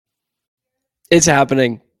It's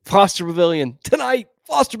happening. Foster Pavilion tonight.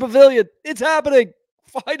 Foster Pavilion. It's happening.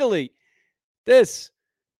 Finally. This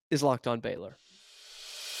is Locked On Baylor.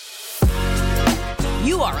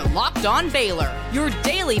 You are Locked On Baylor, your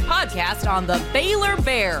daily podcast on the Baylor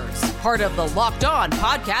Bears, part of the Locked On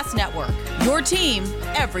Podcast Network, your team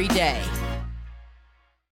every day.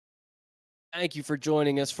 Thank you for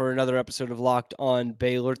joining us for another episode of Locked On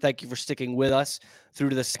Baylor. Thank you for sticking with us through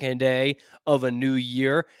to the second day of a new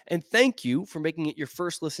year. And thank you for making it your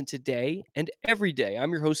first listen today and every day.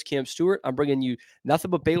 I'm your host, Cam Stewart. I'm bringing you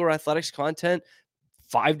nothing but Baylor athletics content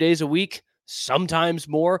 5 days a week, sometimes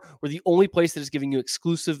more. We're the only place that is giving you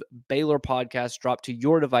exclusive Baylor podcasts dropped to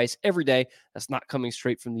your device every day that's not coming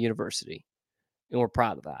straight from the university. And we're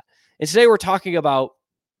proud of that. And today we're talking about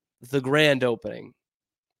the grand opening.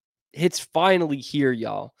 It's finally here,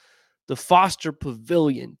 y'all. The Foster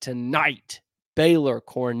Pavilion tonight. Baylor,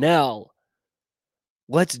 Cornell.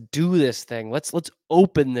 Let's do this thing. Let's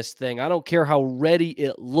open this thing. I don't care how ready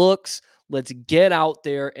it looks. Let's get out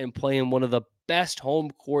there and play in one of the best home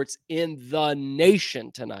courts in the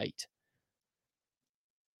nation tonight.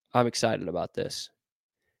 I'm excited about this,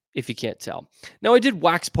 if you can't tell. Now, I did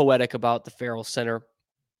wax poetic about the Farrell Center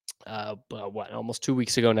almost 2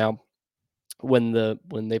 weeks ago now, when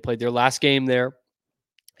they played their last game there,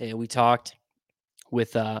 and we talked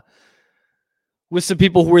with some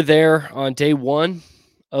people who were there on day one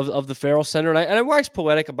of the Farrell Center, and I waxed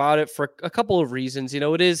poetic about it for a couple of reasons. You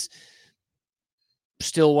know, it is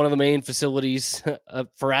still one of the main facilities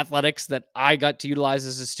for athletics that I got to utilize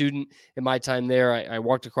as a student in my time there. I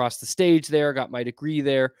walked across the stage there, got my degree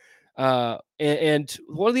there. And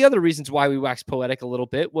one of the other reasons why we waxed poetic a little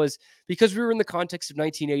bit was because we were in the context of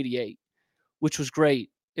 1988. Which was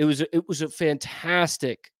great. It was a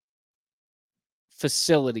fantastic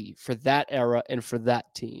facility for that era and for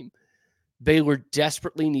that team. Baylor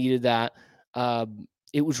desperately needed that.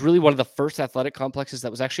 It was really one of the first athletic complexes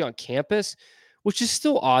that was actually on campus, which is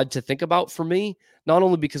still odd to think about for me, not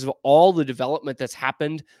only because of all the development that's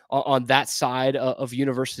happened on that side of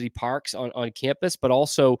University Parks on campus, but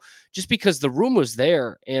also just because the room was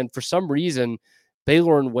there. And for some reason,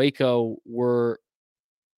 Baylor and Waco were,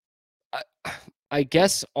 I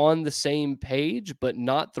guess, on the same page, but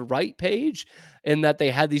not the right page, in that they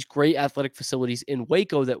had these great athletic facilities in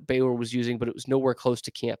Waco that Baylor was using, but it was nowhere close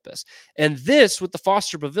to campus. And this, with the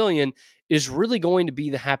Foster Pavilion, is really going to be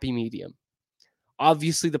the happy medium.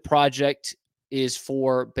 Obviously, the project is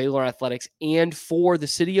for Baylor athletics and for the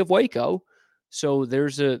city of Waco. So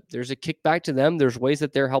there's a kickback to them. There's ways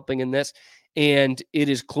that they're helping in this. And it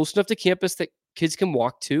is close enough to campus that kids can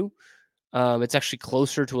walk to. It's actually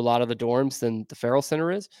closer to a lot of the dorms than the Farrell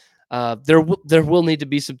Center is. There will need to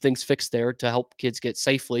be some things fixed there to help kids get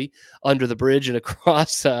safely under the bridge and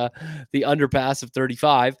across the underpass of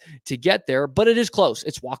 35 to get there. But it is close.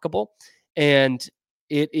 It's walkable. And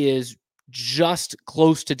it is just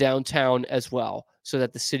close to downtown as well, so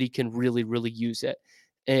that the city can really, really use it.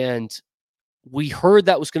 And we heard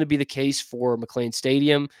that was going to be the case for McLean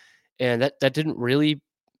Stadium, and that didn't really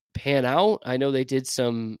pan out. I know they did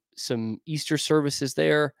some Easter services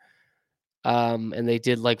there, and they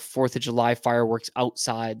did like 4th of July fireworks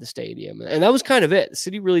outside the stadium, and that was kind of it. The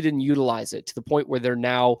city really didn't utilize it to the point where they're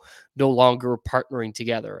now no longer partnering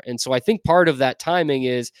together. And so I think part of that timing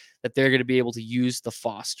is that they're going to be able to use the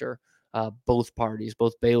Foster, both parties,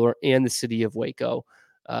 both Baylor and the city of Waco,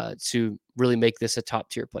 to really make this a top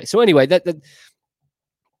tier place. So anyway, that's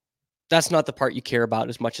not the part you care about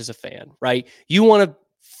as much as a fan, right? You want to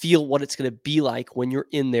feel what it's going to be like when you're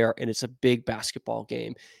in there and it's a big basketball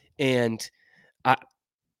game. And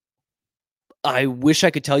I wish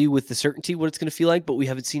I could tell you with the certainty what it's going to feel like, but we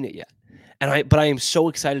haven't seen it yet. But I am so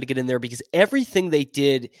excited to get in there because everything they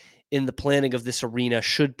did in the planning of this arena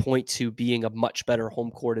should point to being a much better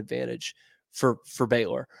home court advantage for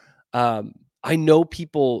Baylor. I know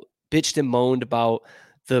people bitched and moaned about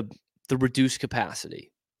the reduced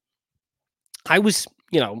capacity. I was,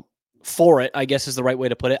 for it, I guess is the right way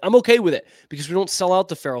to put it. I'm okay with it because we don't sell out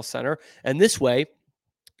the Farrell Center. And this way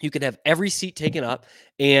you can have every seat taken up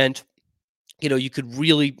and, you could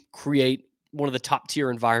really create one of the top tier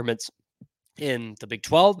environments in the Big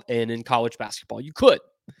 12 and in college basketball. You could.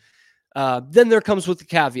 Then there comes with the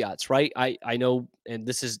caveats, right? I know, and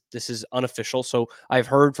this is unofficial. So I've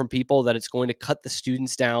heard from people that it's going to cut the student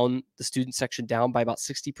section down by about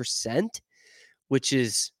 60%, which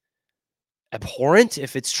is abhorrent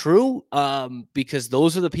if it's true, because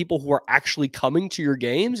those are the people who are actually coming to your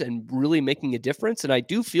games and really making a difference. And I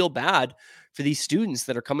do feel bad for these students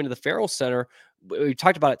that are coming to the Farrell Center. We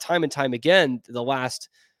talked about it time and time again the last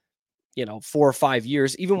 4 or 5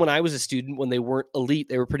 years. Even when I was a student, when they weren't elite,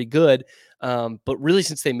 they were pretty good. But really,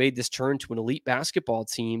 since they made this turn to an elite basketball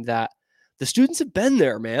team, that the students have been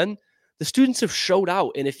there, man. The students have showed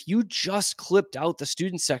out. And if you just clipped out the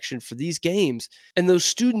student section for these games, and those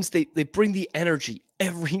students, they bring the energy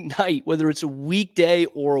every night, whether it's a weekday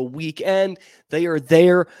or a weekend, they are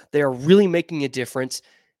there. They are really making a difference.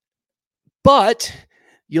 But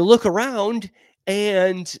you look around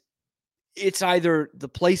and it's either the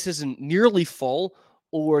place isn't nearly full,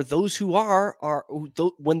 or those who are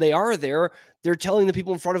when they are there, they're telling the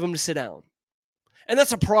people in front of them to sit down. And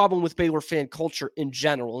that's a problem with Baylor fan culture in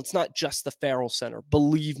general. It's not just the Farrell Center.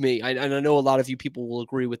 Believe me, and I know a lot of you people will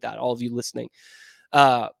agree with that, all of you listening.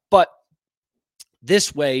 But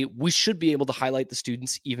this way, we should be able to highlight the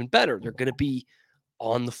students even better. They're going to be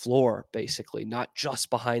on the floor, basically, not just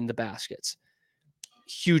behind the baskets.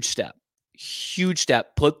 Huge step. Huge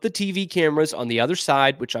step. Put the TV cameras on the other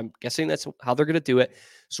side, which I'm guessing that's how they're going to do it,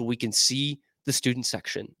 so we can see the student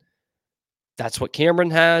section. That's what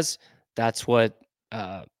Cameron has. That's what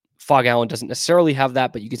Fog Allen doesn't necessarily have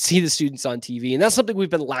that, but you can see the students on TV. And that's something we've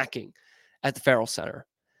been lacking at the Farrell Center,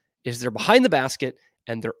 is they're behind the basket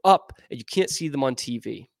and they're up and you can't see them on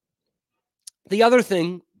TV. The other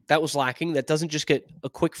thing that was lacking that doesn't just get a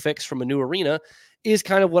quick fix from a new arena is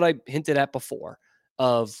kind of what I hinted at before,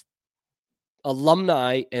 of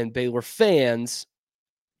alumni and Baylor fans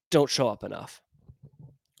don't show up enough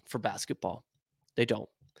for basketball. They don't.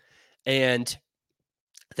 And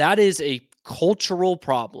that is a cultural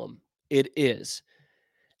problem. It is.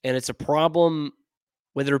 And it's a problem,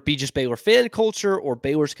 whether it be just Baylor fan culture or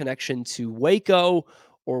Baylor's connection to Waco,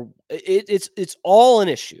 or it's all an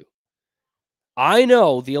issue. I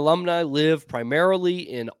know the alumni live primarily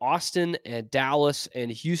in Austin and Dallas and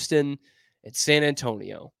Houston and San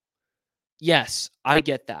Antonio. Yes, I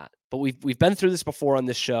get that. But we've been through this before on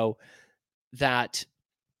this show, that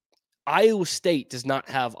Iowa State does not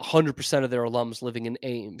have 100% of their alums living in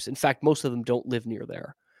Ames. In fact, most of them don't live near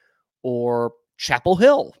there. Or Chapel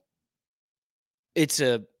Hill. It's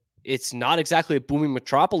not exactly a booming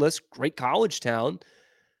metropolis, great college town,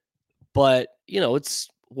 but it's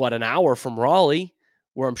an hour from Raleigh,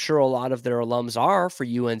 where I'm sure a lot of their alums are for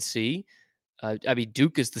UNC.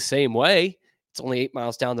 Duke is the same way. It's only 8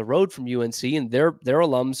 miles down the road from UNC, and their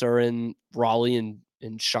alums are in Raleigh and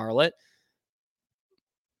in Charlotte.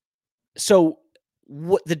 So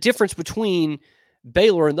what the difference between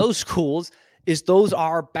Baylor and those schools is those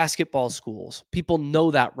are basketball schools. People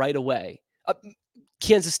know that right away.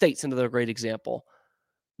 Kansas State's another great example.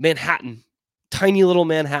 Manhattan, tiny little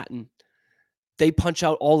Manhattan. They punch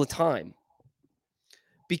out all the time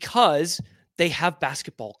because they have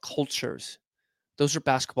basketball cultures. Those are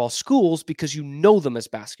basketball schools because you know them as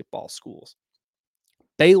basketball schools.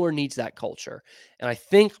 Baylor needs that culture. And I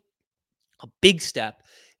think a big step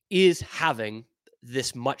is having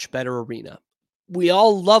this much better arena. We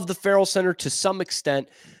all love the Farrell Center to some extent,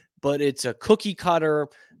 but it's a cookie cutter,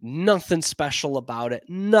 nothing special about it,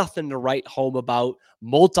 nothing to write home about,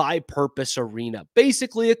 multi-purpose arena,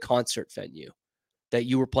 basically a concert venue that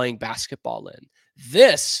you were playing basketball in.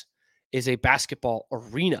 This is a basketball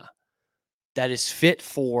arena that is fit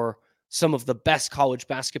for some of the best college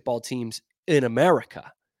basketball teams in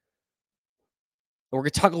America. And we're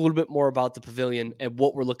going to talk a little bit more about the Pavilion and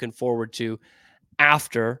what we're looking forward to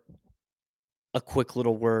after a quick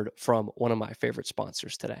little word from one of my favorite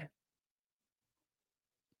sponsors today.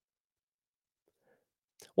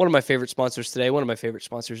 One of my favorite sponsors today, one of my favorite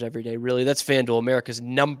sponsors every day, really. That's FanDuel, America's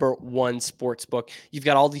 #1 sports book. You've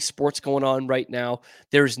got all these sports going on right now.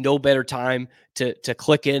 There's no better time to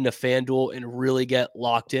click into FanDuel and really get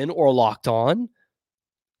locked in or locked on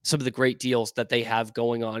some of the great deals that they have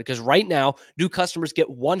going on. Because right now, new customers get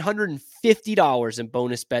 $150 in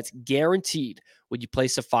bonus bets guaranteed when you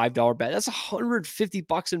place a $5 bet. That's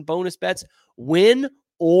 $150 in bonus bets, win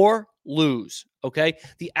or lose. Okay.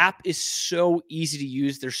 The app is so easy to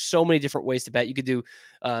use. There's so many different ways to bet. You could do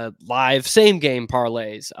live same game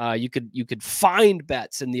parlays. You could find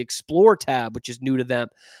bets in the Explore tab, which is new to them.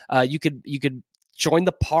 You could join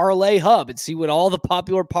the Parlay Hub and see what all the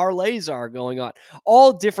popular parlays are going on.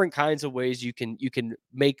 All different kinds of ways you can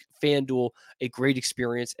make FanDuel a great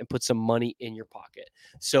experience and put some money in your pocket.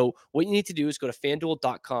 So what you need to do is go to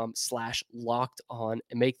FanDuel.com/locked-on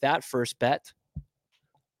and make that first bet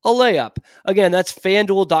a layup. Again, that's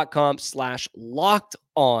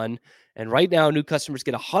FanDuel.com/locked-on. And right now, new customers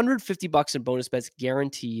get $150 in bonus bets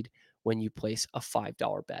guaranteed when you place a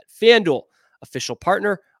 $5 bet. FanDuel, official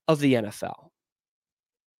partner of the NFL.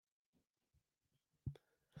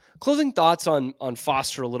 Closing thoughts on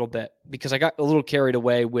Foster a little bit, because I got a little carried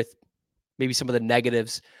away with maybe some of the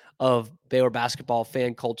negatives of Baylor basketball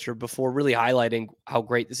fan culture before really highlighting how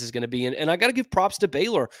great this is going to be. And I got to give props to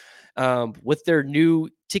Baylor with their new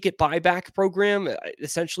ticket buyback program,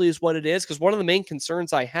 essentially is what it is. Because one of the main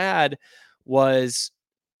concerns I had was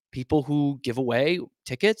people who give away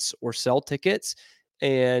tickets or sell tickets.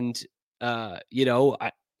 And,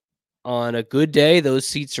 on a good day, those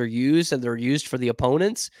seats are used and they're used for the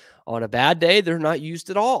opponents. On a bad day, they're not used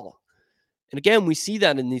at all. And again, we see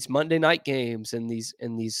that in these Monday night games and these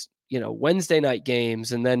Wednesday night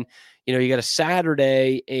games. And then, you got a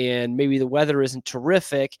Saturday and maybe the weather isn't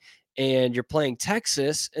terrific and you're playing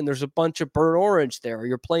Texas and there's a bunch of burnt orange there. Or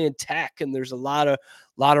you're playing Tech and there's a lot of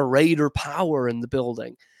Raider power in the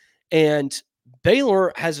building. And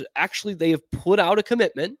Baylor they have put out a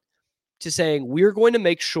commitment to saying we're going to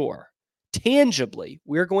make sure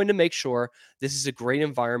we're going to make sure this is a great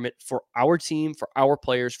environment for our team, for our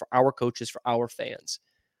players, for our coaches, for our fans.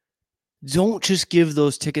 Don't just give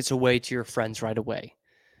those tickets away to your friends right away.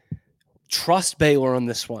 Trust Baylor on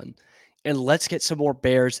this one. And let's get some more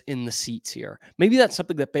Bears in the seats here. Maybe that's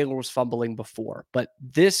something that Baylor was fumbling before, but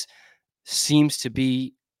this seems to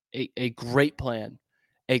be a great plan.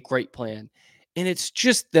 A great plan. And it's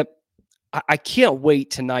just that I can't wait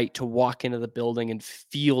tonight to walk into the building and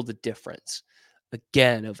feel the difference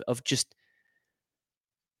again of just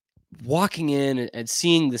walking in and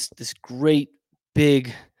seeing this great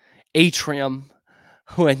big atrium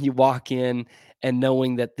when you walk in and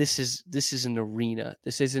knowing that this is an arena.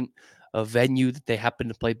 This isn't a venue that they happen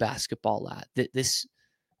to play basketball at. This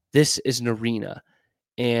is an arena.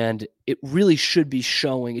 And it really should be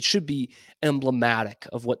showing, it should be emblematic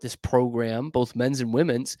of what this program, both men's and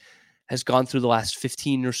women's, has gone through the last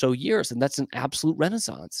 15 or so years. And that's an absolute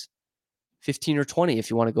renaissance. 15 or 20, if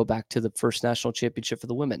you want to go back to the first national championship for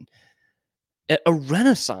the women. A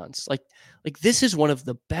renaissance. Like this is one of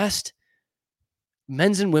the best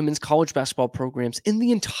men's and women's college basketball programs in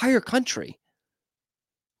the entire country.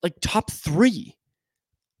 Like top 3.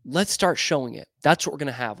 Let's start showing it. That's what we're going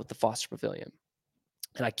to have with the Foster Pavilion.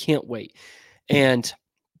 And I can't wait. And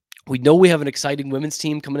we know we have an exciting women's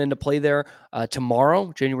team coming into play there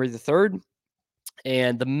tomorrow, January the 3rd.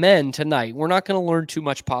 And the men tonight, we're not going to learn too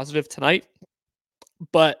much positive tonight,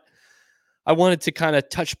 but I wanted to kind of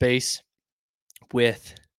touch base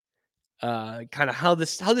with kind of how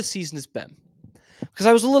this season has been. Because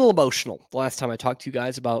I was a little emotional the last time I talked to you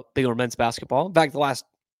guys about Baylor men's basketball. In fact, the last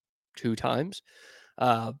 2 times,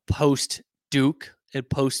 post Duke and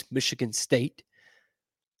post Michigan State,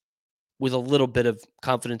 with a little bit of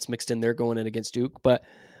confidence mixed in there going in against Duke. But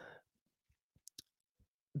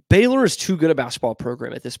Baylor is too good a basketball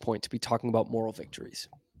program at this point to be talking about moral victories.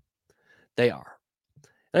 They are.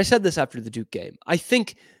 And I said this after the Duke game. I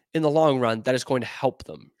think in the long run, that is going to help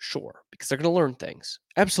them, sure, because they're going to learn things.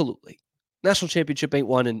 Absolutely. National championship ain't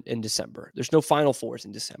won in December. There's no Final Fours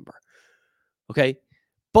in December. Okay?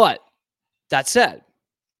 But that said,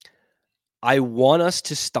 I want us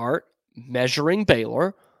to start measuring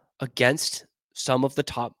Baylor against some of the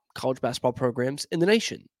top college basketball programs in the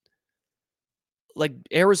nation. Like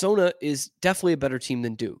Arizona is definitely a better team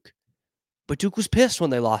than Duke, but Duke was pissed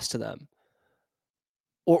when they lost to them.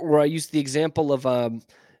 Or I used the example of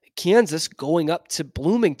Kansas going up to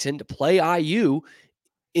Bloomington to play IU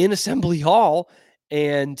in Assembly Hall,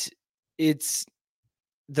 and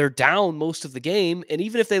they're down most of the game. And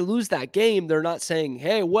even if they lose that game, they're not saying,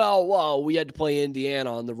 hey, well, we had to play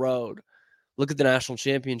Indiana on the road. Look at the national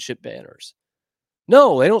championship banners.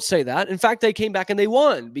 No, they don't say that. In fact, they came back and they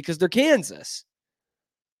won because they're Kansas.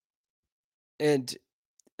 And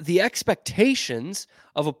the expectations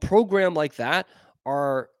of a program like that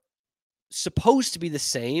are supposed to be the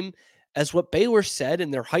same as what Baylor said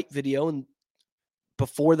in their hype video and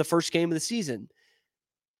before the first game of the season.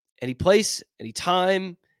 Any place, any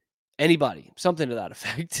time, anybody, something to that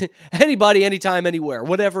effect. Anybody, anytime, anywhere,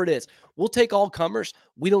 whatever it is. We'll take all comers.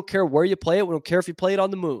 We don't care where you play it. We don't care if you play it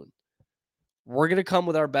on the moon. We're going to come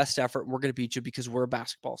with our best effort, and we're going to beat you because we're a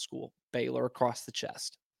basketball school. Baylor across the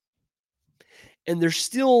chest. And there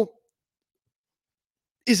still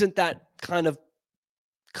isn't that kind of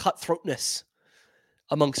cutthroatness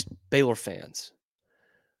amongst Baylor fans.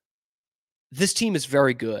 This team is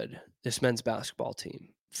very good, this men's basketball team.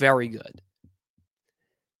 Very good.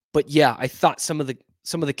 But yeah, I thought some of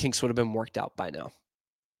the kinks would have been worked out by now.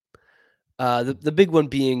 The big one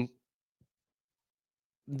being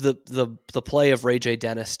the play of Ray J.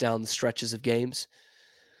 Dennis down the stretches of games.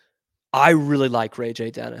 I really like Ray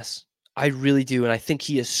J. Dennis. I really do. And I think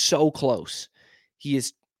he is so close. He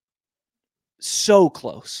is so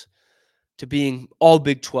close to being all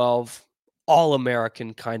Big 12, all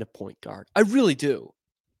American kind of point guard. I really do.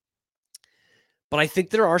 But I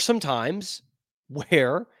think there are some times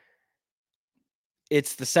where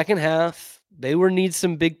it's the second half. Baylor needs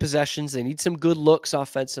some big possessions. They need some good looks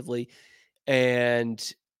offensively.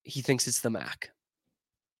 And he thinks it's the MAC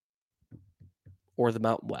or the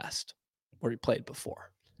Mountain West where he played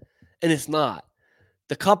before. And it's not.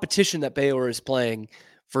 The competition that Baylor is playing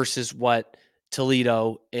versus what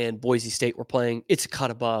Toledo and Boise State were playing, it's a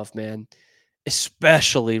cut above, man.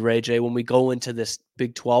 Especially, Ray J, when we go into this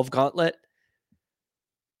Big 12 gauntlet,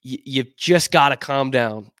 you've just got to calm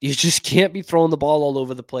down. You just can't be throwing the ball all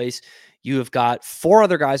over the place. You have got 4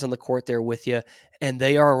 other guys on the court there with you, and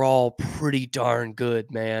they are all pretty darn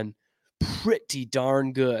good, man. Pretty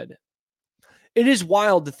darn good. It is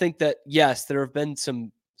wild to think that, yes, there have been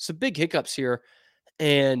some big hiccups here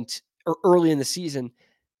or early in the season,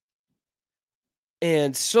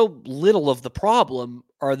 and so little of the problem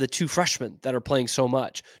are the 2 freshmen that are playing so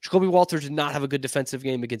much. Jacoby Walters did not have a good defensive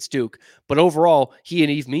game against Duke, but overall, he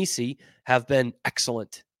and Yves Missi have been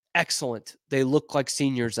excellent. Excellent. They look like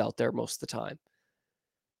seniors out there most of the time.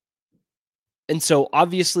 And so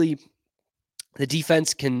obviously the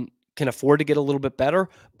defense can afford to get a little bit better,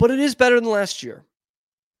 but it is better than last year,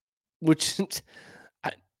 which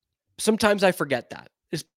sometimes I forget that.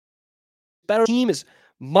 It's better. Team is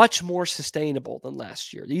much more sustainable than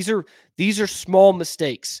last year. These are small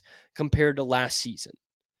mistakes compared to last season.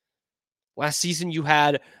 Last season, you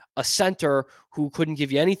had a center who couldn't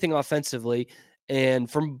give you anything offensively, and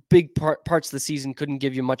from big parts of the season couldn't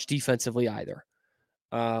give you much defensively either.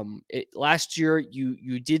 Last year,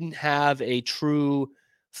 you didn't have a true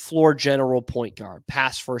floor general point guard,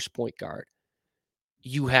 pass first point guard.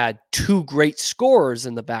 You had 2 great scorers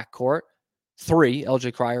in the backcourt, 3,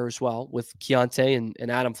 LJ Cryer as well, with Keontae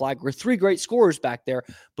and Adam Flagler, 3 great scorers back there,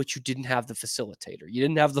 but you didn't have the facilitator. You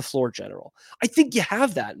didn't have the floor general. I think you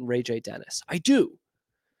have that in Ray J. Dennis. I do.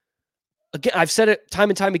 Again, I've said it time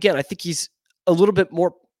and time again. I think he's a little bit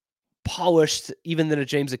more polished even than a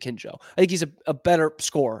James Akinjo. I think he's a better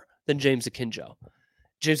scorer than James Akinjo.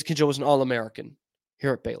 James Akinjo was an All-American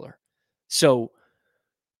here at Baylor. So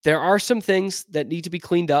there are some things that need to be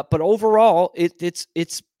cleaned up, but overall,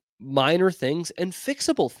 it's minor things and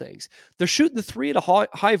fixable things. They're shooting the 3 at a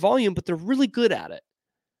high volume, but they're really good at it.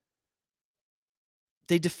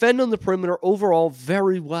 They defend on the perimeter overall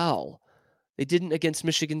very well. They didn't against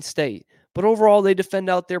Michigan State, but overall, they defend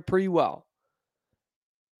out there pretty well.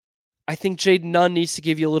 I think Jaden Nunn needs to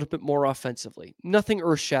give you a little bit more offensively. Nothing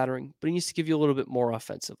earth-shattering, but he needs to give you a little bit more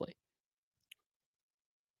offensively.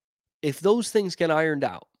 If those things get ironed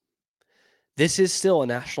out, this is still a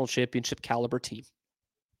national championship caliber team.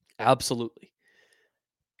 Absolutely.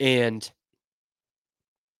 And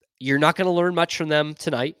you're not going to learn much from them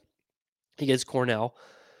tonight against Cornell.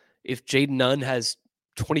 If Jaden Nunn has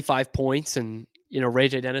 25 points and, Ray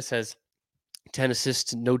J. Dennis has 10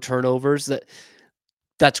 assists and no turnovers,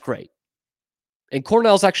 that's great. And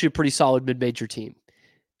Cornell's actually a pretty solid mid-major team.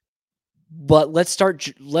 But let's start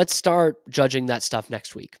judging that stuff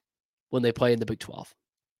next week when they play in the Big 12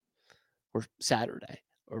 or Saturday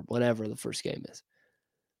or whenever the first game is.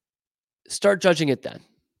 Start judging it then.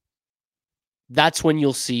 That's when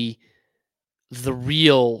you'll see the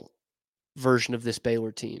real version of this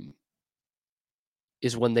Baylor team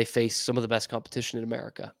is when they face some of the best competition in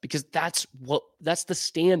America, because that's the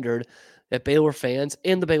standard that Baylor fans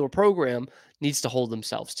and the Baylor program needs to hold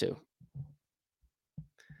themselves to.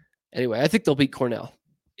 Anyway, I think they'll beat Cornell.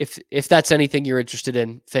 If that's anything you're interested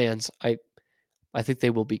in, fans, I think they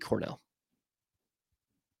will beat Cornell.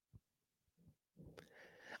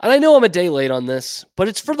 And I know I'm a day late on this, but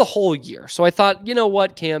it's for the whole year. So I thought, you know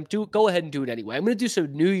what, Cam, go ahead and do it anyway. I'm going to do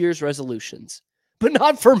some New Year's resolutions, but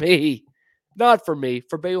not for me. Not for me,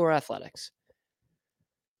 for Baylor Athletics.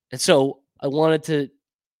 And so I wanted to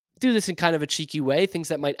do this in kind of a cheeky way, things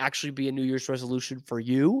that might actually be a New Year's resolution for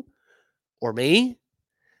you or me,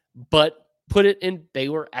 but put it in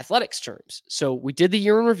Baylor Athletics terms. So we did the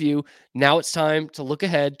year in review. Now it's time to look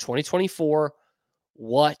ahead, 2024,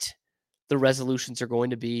 what the resolutions are going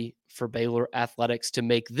to be for Baylor Athletics to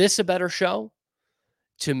make this a better show,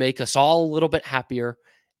 to make us all a little bit happier,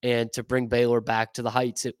 and to bring Baylor back to the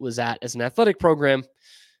heights it was at as an athletic program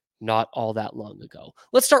not all that long ago.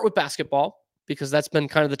 Let's start with basketball, because that's been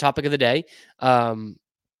kind of the topic of the day.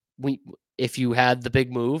 If you had the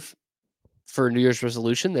big move for a New Year's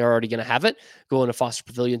resolution, they're already going to have it. Going to Foster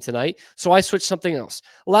Pavilion tonight. So I switched something else.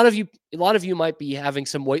 A lot of you might be having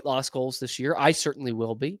some weight loss goals this year. I certainly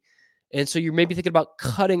will be. And so you're maybe thinking about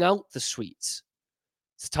cutting out the sweets.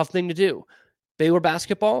 It's a tough thing to do. Baylor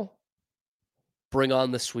basketball, bring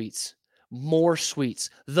on the sweets. More sweets.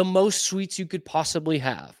 The most sweets you could possibly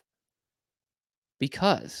have.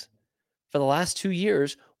 Because for the last 2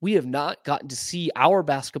 years, we have not gotten to see our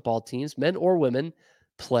basketball teams, men or women,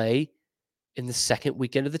 play in the second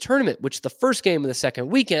weekend of the tournament, which the first game of the second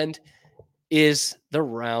weekend is the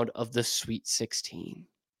round of the Sweet 16.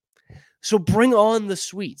 So bring on the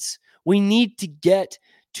sweets. We need to get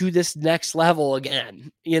to this next level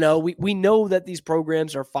again. We know that these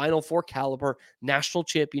programs are Final Four caliber, national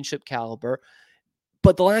championship caliber,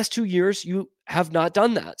 but the last 2 years you have not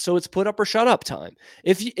done that. So it's put up or shut up time.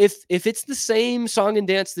 If it's the same song and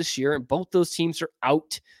dance this year and both those teams are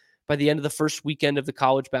out by the end of the first weekend of the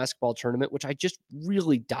college basketball tournament, which I just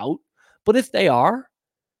really doubt, but if they are,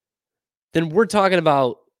 then we're talking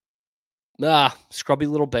about scrubby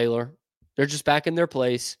little Baylor. They're just back in their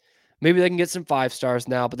place. Maybe they can get some 5 stars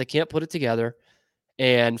now, but they can't put it together.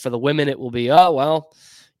 And for the women, it will be,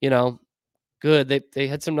 good. They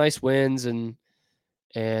had some nice wins, and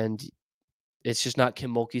it's just not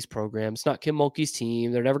Kim Mulkey's program. It's not Kim Mulkey's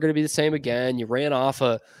team. They're never going to be the same again. You ran off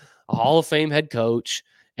a Hall of Fame head coach,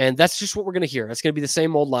 and that's just what we're going to hear. It's going to be the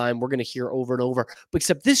same old line we're going to hear over and over. But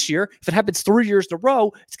except this year, if it happens 3 years in a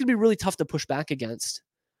row, it's going to be really tough to push back against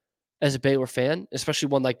as a Baylor fan, especially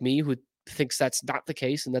one like me who thinks that's not the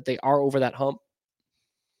case and that they are over that hump.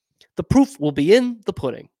 The proof will be in the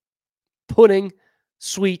pudding. Pudding,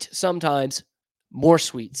 sweet, sometimes more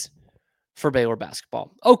sweets for Baylor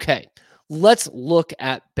basketball. Okay, let's look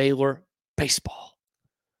at Baylor baseball.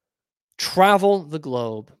 Travel the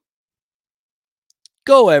globe.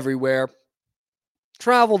 Go everywhere.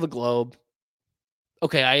 Travel the globe.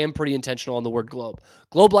 Okay, I am pretty intentional on the word globe.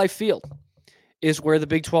 Globe Life Field is where the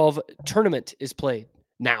Big 12 tournament is played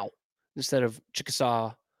now, instead of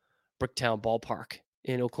Chickasaw Bricktown Ballpark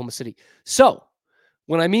in Oklahoma City. So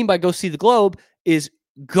what I mean by go see the globe is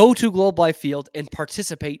go to Globe Life Field and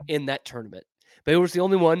participate in that tournament. Baylor was the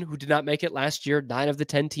only one who did not make it last year. 9 of the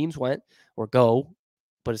 10 teams went or go,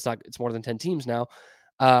 but it's more than 10 teams now.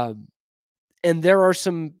 And there are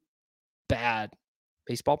some bad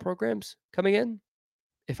baseball programs coming in,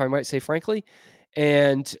 if I might say frankly.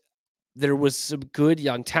 And there was some good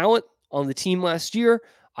young talent on the team last year.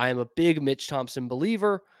 I am a big Mitch Thompson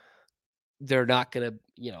believer. They're not going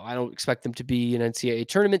to, I don't expect them to be an NCAA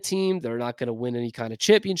tournament team. They're not going to win any kind of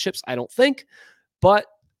championships, I don't think. But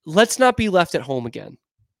let's not be left at home again.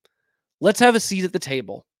 Let's have a seat at the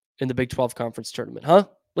table in the Big 12 conference tournament, huh?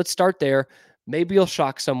 Let's start there. Maybe you'll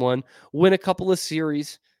shock someone, win a couple of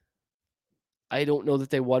series. I don't know that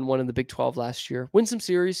they won one in the Big 12 last year. Win some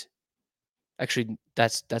series. Actually,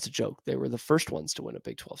 that's a joke. They were the first ones to win a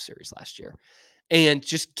Big 12 series last year. And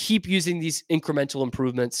just keep using these incremental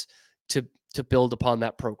improvements to build upon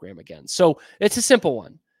that program again. So it's a simple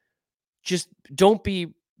one. Just don't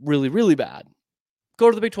be really, really bad.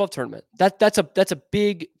 Go to the Big 12 tournament. That's a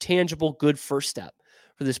big, tangible, good first step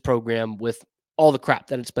for this program with all the crap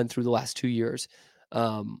that it's been through the last 2 years,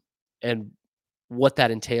 and what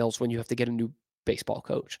that entails when you have to get a new baseball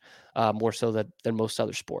coach, more so than most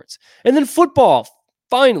other sports. And then football.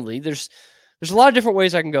 Finally, there's a lot of different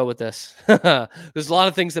ways I can go with this. There's a lot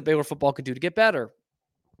of things that Baylor football could do to get better.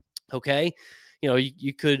 Okay.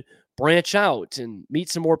 You could branch out and meet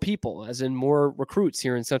some more people, as in more recruits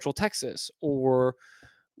here in Central Texas. Or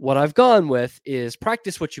what I've gone with is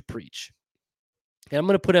practice what you preach. And I'm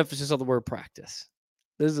going to put emphasis on the word practice.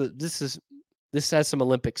 This has some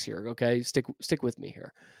Olympics here. Okay. Stick with me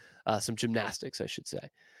here. Some gymnastics, I should say.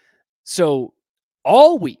 So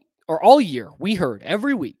all week or all year, we heard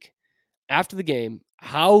every week after the game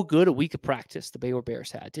how good a week of practice the Baylor Bears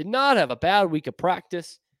had. Did not have a bad week of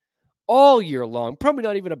practice all year long. Probably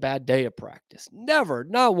not even a bad day of practice. Never,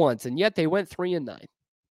 not once. And yet they went 3-9.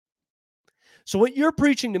 So what you're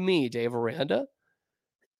preaching to me, Dave Aranda,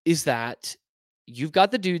 is that you've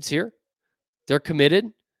got the dudes here. They're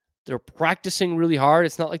committed. They're practicing really hard.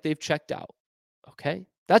 It's not like they've checked out. Okay?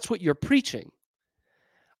 That's what you're preaching.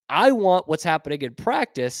 I want what's happening in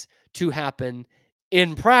practice to happen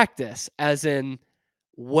in practice, as in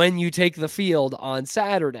when you take the field on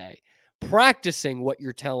Saturday, practicing what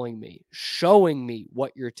you're telling me, showing me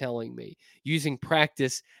what you're telling me, using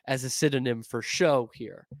practice as a synonym for show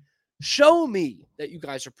here. Show me that you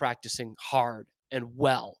guys are practicing hard and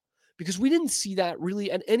well, because we didn't see that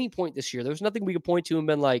really at any point this year. There was nothing we could point to and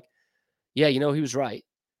been like, yeah, he was right.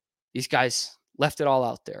 These guys left it all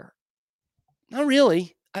out there. Not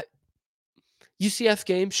really. UCF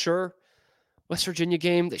game, sure. West Virginia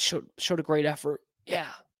game, they showed a great effort. Yeah.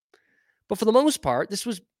 But for the most part, this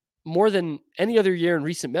was more than any other year in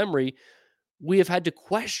recent memory, we have had to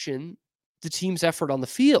question the team's effort on the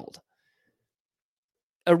field.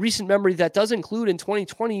 A recent memory that does include in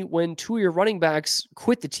 2020 when 2 of your running backs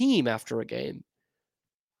quit the team after a game.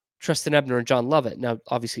 Tristan Ebner and John Lovett. Now,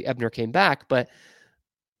 obviously, Ebner came back, but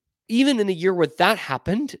even in a year where that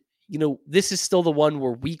happened, this is still the one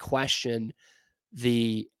where we question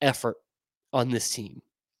the effort on this team.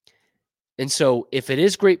 And so if it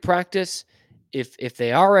is great practice, if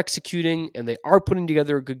they are executing and they are putting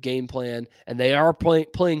together a good game plan and they are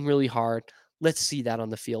playing really hard, let's see that on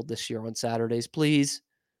the field this year on Saturdays, please.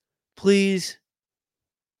 Please.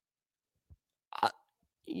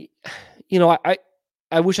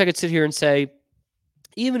 I wish I could sit here and say,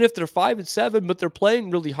 even if they're 5-7, but they're playing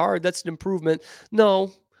really hard, that's an improvement.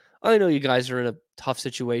 No, I know you guys are in a tough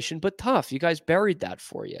situation, but tough. You guys buried that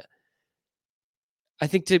for you. I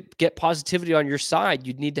think to get positivity on your side,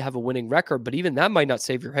 you'd need to have a winning record, but even that might not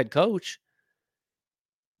save your head coach.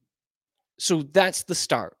 So that's the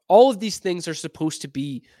start. All of these things are supposed to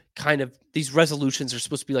be these resolutions are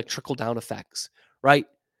supposed to be like trickle down effects, right?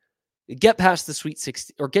 Get past the Sweet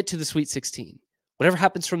 16 or get to the Sweet 16. Whatever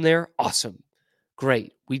happens from there, awesome.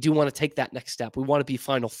 Great. We do want to take that next step. We want to be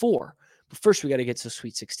Final Four, but first we got to get to the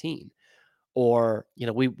Sweet 16. Or,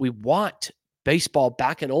 we want baseball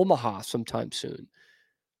back in Omaha sometime soon.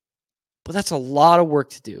 But that's a lot of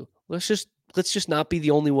work to do. Let's just not be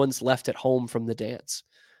the only ones left at home from the dance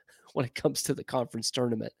when it comes to the conference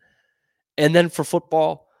tournament. And then for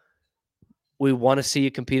football, we want to see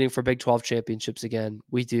you competing for Big 12 championships again.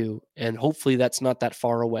 We do. And hopefully that's not that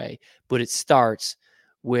far away. But it starts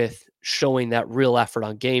with showing that real effort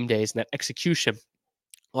on game days and that execution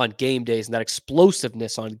on game days and that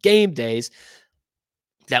explosiveness on game days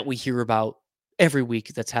that we hear about every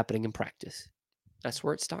week that's happening in practice. That's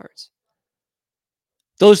where it starts.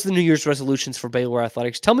 Those are the New Year's resolutions for Baylor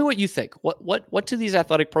athletics. Tell me what you think. What do these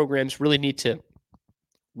athletic programs really need to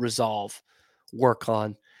resolve, work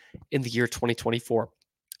on in the year 2024?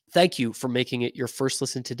 Thank you for making it your first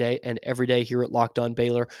listen today and every day here at Locked On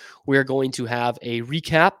Baylor. We are going to have a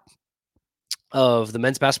recap of the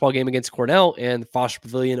men's basketball game against Cornell and the Foster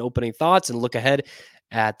Pavilion opening thoughts and look ahead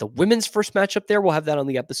at the women's first matchup there. We'll have that on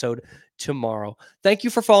the episode tomorrow. Thank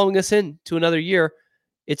you for following us in to another year.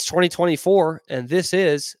 It's 2024, and this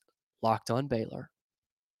is Locked On Baylor.